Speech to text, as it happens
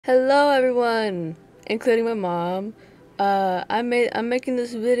Hello everyone, including my mom. I'm making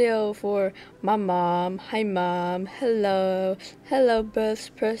this video for my mom. Hi mom. Hello. Hello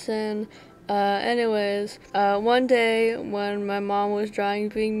best person. One day when my mom was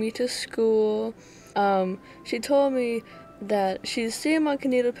driving me to school, she told me that she's seen my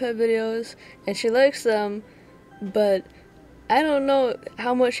KinitoPet videos and she likes them, but I don't know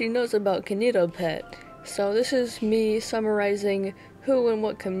how much she knows about KinitoPet. So this is me summarizing who and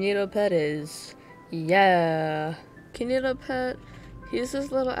what KinitoPet is. Yeah. KinitoPet, he's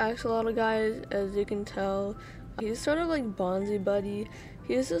this little axolotl guy, as you can tell. He's sort of like Bonzi Buddy.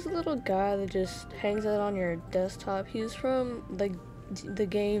 He's this little guy that just hangs out on your desktop. He's from the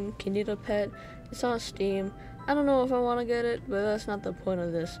game KinitoPet. It's on Steam. I don't know if I want to get it, but that's not the point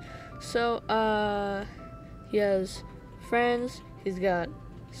of this. So, he has friends. He's got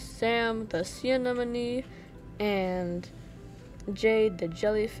Sam the sea anemone and Jade the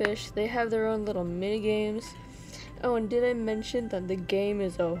jellyfish. They have their own little mini games. Oh, and did I mention that the game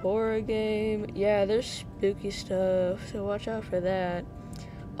is a horror game? Yeah, there's spooky stuff, so watch out for that.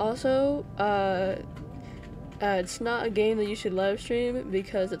 Also, it's not a game that you should live stream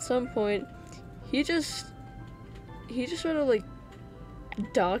because at some point he just sort of like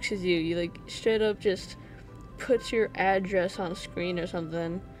doxes you. You like straight up just puts your address on screen or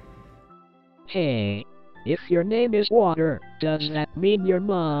something. Hey, if your name is water, does that mean your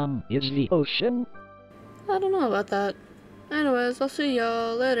mom is the ocean? I don't know about that. Anyways, I'll see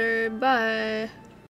y'all later. Bye.